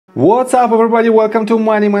What's up everybody, welcome to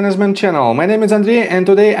Money Management channel. My name is Andrei and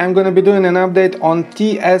today I'm gonna be doing an update on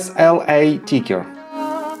TSLA ticker.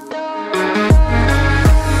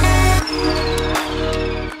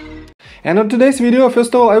 And on today's video,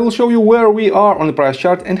 first of all, I will show you where we are on the price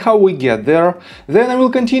chart and how we get there. Then I will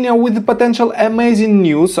continue with the potential amazing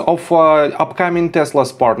news of upcoming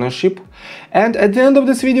Tesla's partnership. And at the end of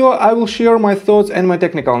this video, I will share my thoughts and my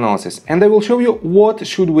technical analysis. And I will show you what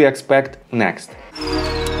should we expect next.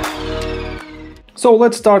 So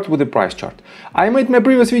let's start with the price chart. I made my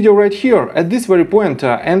previous video right here at this very point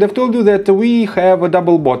and I've told you that we have a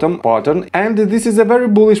double bottom pattern and this is a very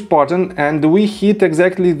bullish pattern and we hit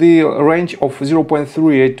exactly the range of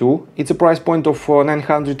 0.382. It's a price point of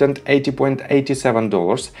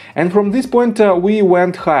 $980.87 and from this point we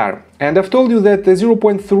went higher. And I've told you that the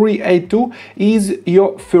 0.382 is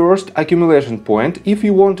your first accumulation point if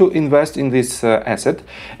you want to invest in this asset.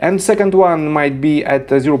 And second one might be at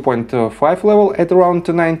the 0.5 level at around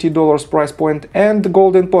 $90 price point, and the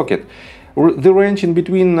golden pocket, the range in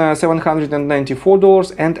between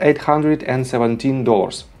 $794 and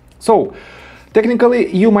 $817. So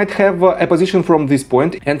technically, you might have a position from this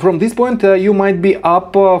point, and from this point you might be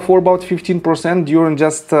up for about 15% during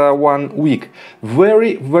just 1 week.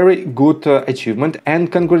 Very good achievement,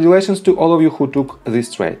 and congratulations to all of you who took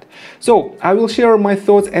this trade. So I will share my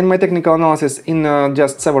thoughts and my technical analysis in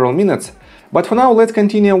just several minutes, but for now let's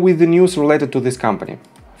continue with the news related to this company.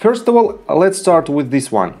 First of all, let's start with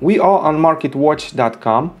this one. We are on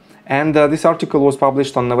marketwatch.com. And this article was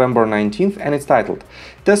published on November 19th and it's titled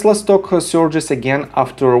Tesla stock surges again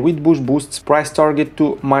after Wedbush boosts price target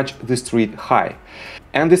to match the street high.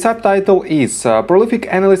 And the subtitle is Prolific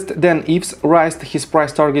analyst Dan Ives raised his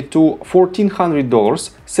price target to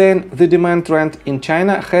 $1,400, saying the demand trend in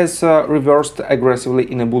China has reversed aggressively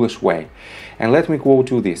in a bullish way. And let me quote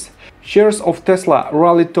you this. Shares of Tesla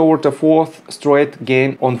rallied toward a fourth straight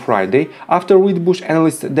gain on Friday after Wedbush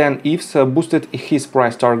analyst Dan Ives boosted his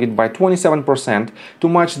price target by 27% to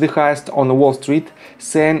match the highest on Wall Street,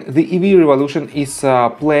 saying the EV revolution is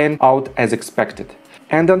playing out as expected.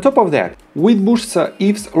 And on top of that, Wedbush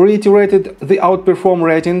Ives reiterated the outperform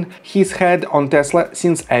rating he's had on Tesla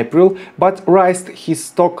since April, but raised his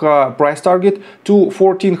stock price target to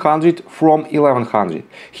 $1,400 from $1,100.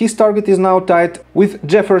 His target is now tied with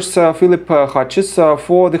Jeffers Philip Hutchins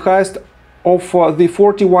for the highest of the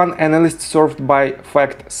 41 analysts served by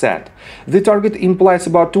FactSet. The target implies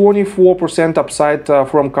about 24% upside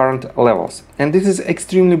from current levels. And this is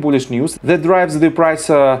extremely bullish news that drives the price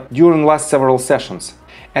during last several sessions.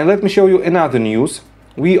 And let me show you another news.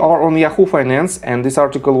 We are on Yahoo Finance and this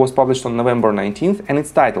article was published on November 19th and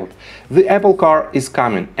it's titled The Apple car is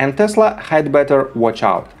coming and Tesla had better watch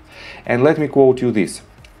out. And let me quote you this.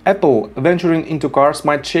 Apple venturing into cars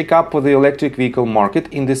might shake up the electric vehicle market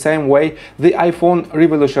in the same way the iPhone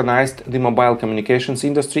revolutionized the mobile communications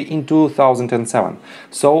industry in 2007.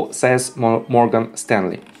 So says Morgan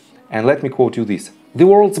Stanley. And let me quote you this. The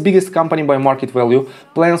world's biggest company by market value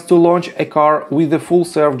plans to launch a car with the full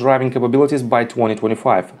self-driving capabilities by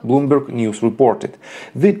 2025, Bloomberg News reported.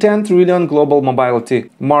 The $10 trillion global mobility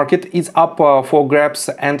market is up for grabs,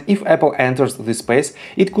 and if Apple enters this space,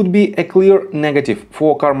 it could be a clear negative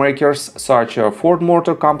for car makers such as Ford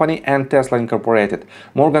Motor Company and Tesla Incorporated,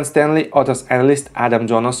 Morgan Stanley autos analyst Adam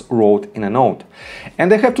Jonas wrote in a note.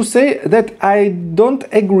 And I have to say that I don't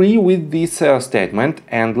agree with this statement,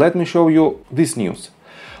 and let me show you this news.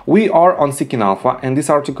 We are on Seeking Alpha and this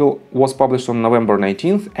article was published on November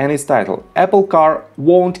 19th and it's titled Apple car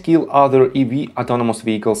won't kill other EV autonomous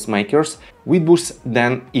vehicles makers, Wedbush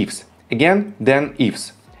Dan Ives. Again, Dan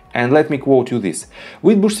Ives. And let me quote you this.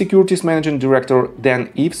 Wedbush Securities Managing Director Dan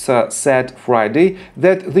Ives said Friday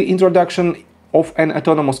that the introduction of an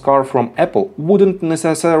autonomous car from Apple wouldn't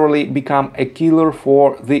necessarily become a killer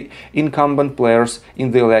for the incumbent players in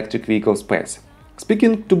the electric vehicle space.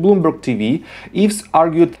 Speaking to Bloomberg TV, Ives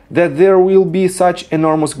argued that there will be such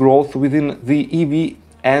enormous growth within the EV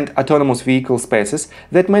and autonomous vehicle spaces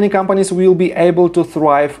that many companies will be able to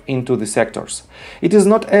thrive into the sectors. It is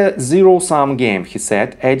not a zero-sum game, he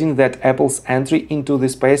said, adding that Apple's entry into the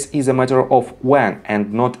space is a matter of when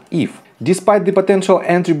and not if. Despite the potential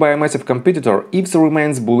entry by a massive competitor, Ives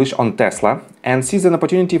remains bullish on Tesla and sees an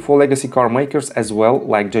opportunity for legacy car makers as well,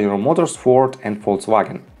 like General Motors, Ford and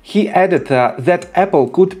Volkswagen. He added that Apple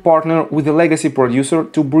could partner with a legacy producer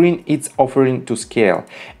to bring its offering to scale.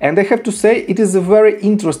 And I have to say it is a very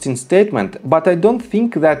interesting statement, but I don't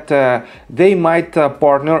think that they might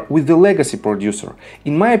partner with the legacy producer.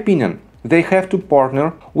 In my opinion, they have to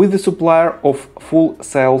partner with the supplier of full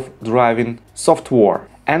self-driving software.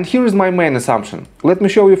 And here is my main assumption. Let me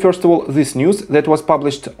show you first of all this news that was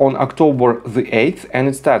published on October the 8th, and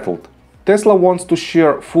it's titled Tesla wants to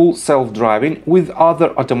share full self-driving with other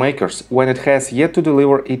automakers when it has yet to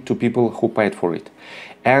deliver it to people who paid for it.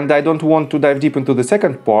 And I don't want to dive deep into the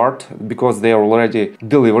second part because they already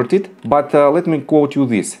delivered it, but let me quote you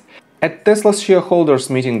this. At Tesla's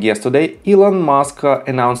shareholders meeting yesterday, Elon Musk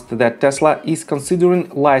announced that Tesla is considering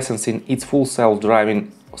licensing its full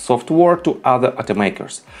self-driving software to other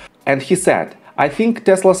automakers. And he said, I think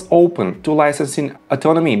Tesla's open to licensing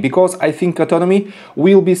autonomy because I think autonomy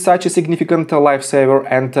will be such a significant lifesaver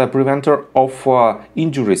and preventer of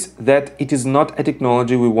injuries that it is not a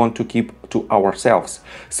technology we want to keep to ourselves.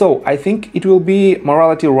 So I think it will be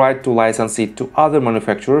morality right to license it to other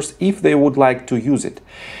manufacturers if they would like to use it.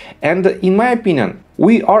 And in my opinion,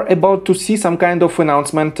 we are about to see some kind of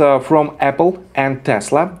announcement from Apple and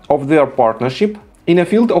Tesla of their partnership in a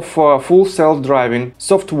field of full self-driving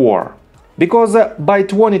software. Because by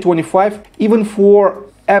 2025, even for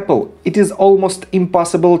Apple, it is almost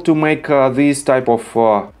impossible to make these type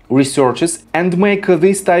of researches and make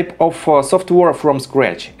this type of software from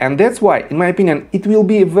scratch. And that's why, in my opinion, it will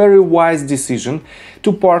be a very wise decision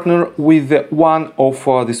to partner with one of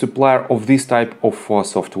the supplier of this type of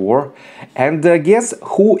software. And guess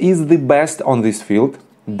who is the best on this field?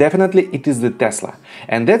 Definitely it is the Tesla.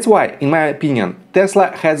 And that's why, in my opinion,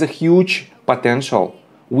 Tesla has a huge potential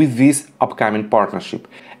with this upcoming partnership.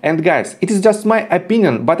 And guys, it is just my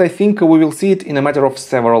opinion, but I think we will see it in a matter of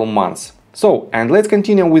several months. So, and let's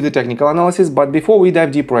continue with the technical analysis, but before we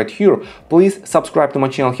dive deep right here, please subscribe to my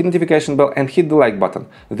channel, hit notification bell and hit the like button.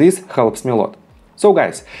 This helps me a lot. So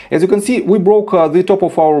guys, as you can see, we broke the top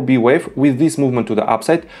of our B wave with this movement to the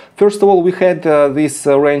upside. First of all, we had this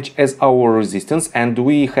range as our resistance, and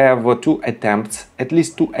we have at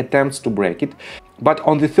least two attempts to break it. But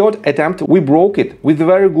on the third attempt, we broke it with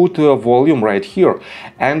very good volume right here.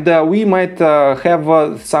 And we might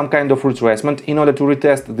have some kind of retracement in order to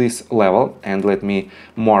retest this level. And let me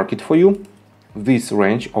mark it for you, this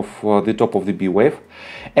range of the top of the B wave.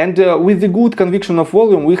 And with the good conviction of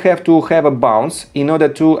volume, we have to have a bounce in order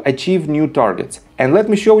to achieve new targets. And let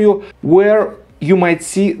me show you where you might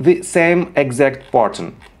see the same exact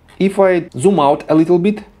pattern. If I zoom out a little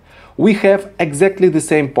bit, we have exactly the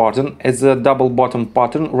same pattern as a double bottom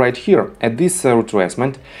pattern right here at this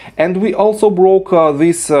retracement, and we also broke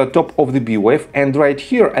this top of the B wave. And right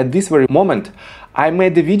here at this very moment I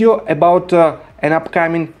made a video about an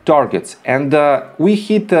upcoming targets, and we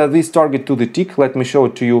hit this target to the tick. Let me show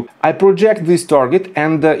it to you. I project this target,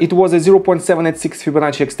 and it was a 0.786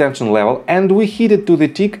 Fibonacci extension level, and we hit it to the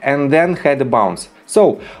tick and then had a bounce.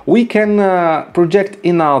 So we can project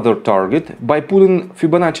another target by putting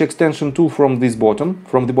Fibonacci extension 2 from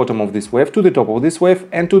the bottom of this wave to the top of this wave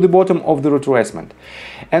and to the bottom of the retracement.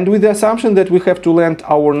 And with the assumption that we have to land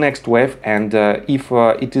our next wave, and if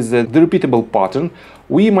it is the repeatable pattern,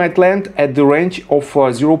 we might land at the range of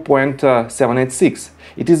 0.786.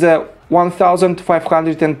 It is a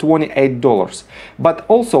 $1,528. But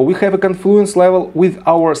also we have a confluence level with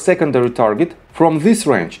our secondary target from this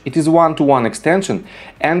range. It is 1-to-1 extension,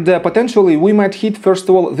 and potentially we might hit first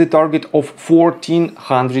of all the target of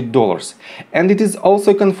 $1,400. And it is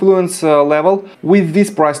also a confluence level with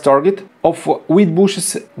this price target of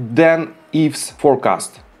Bush's then Eve's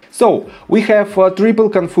forecast. So we have a triple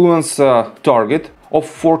confluence target of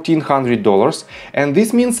 $1,400, and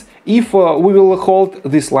this means if we will hold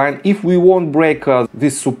this line, if we won't break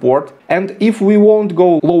this support, and if we won't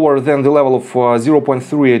go lower than the level of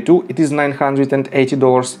 0.382, it is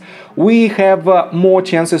 $980, we have more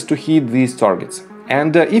chances to hit these targets.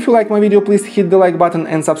 And if you like my video, please hit the like button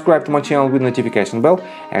and subscribe to my channel with notification bell,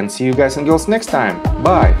 and see you guys and girls next time.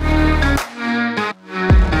 Bye!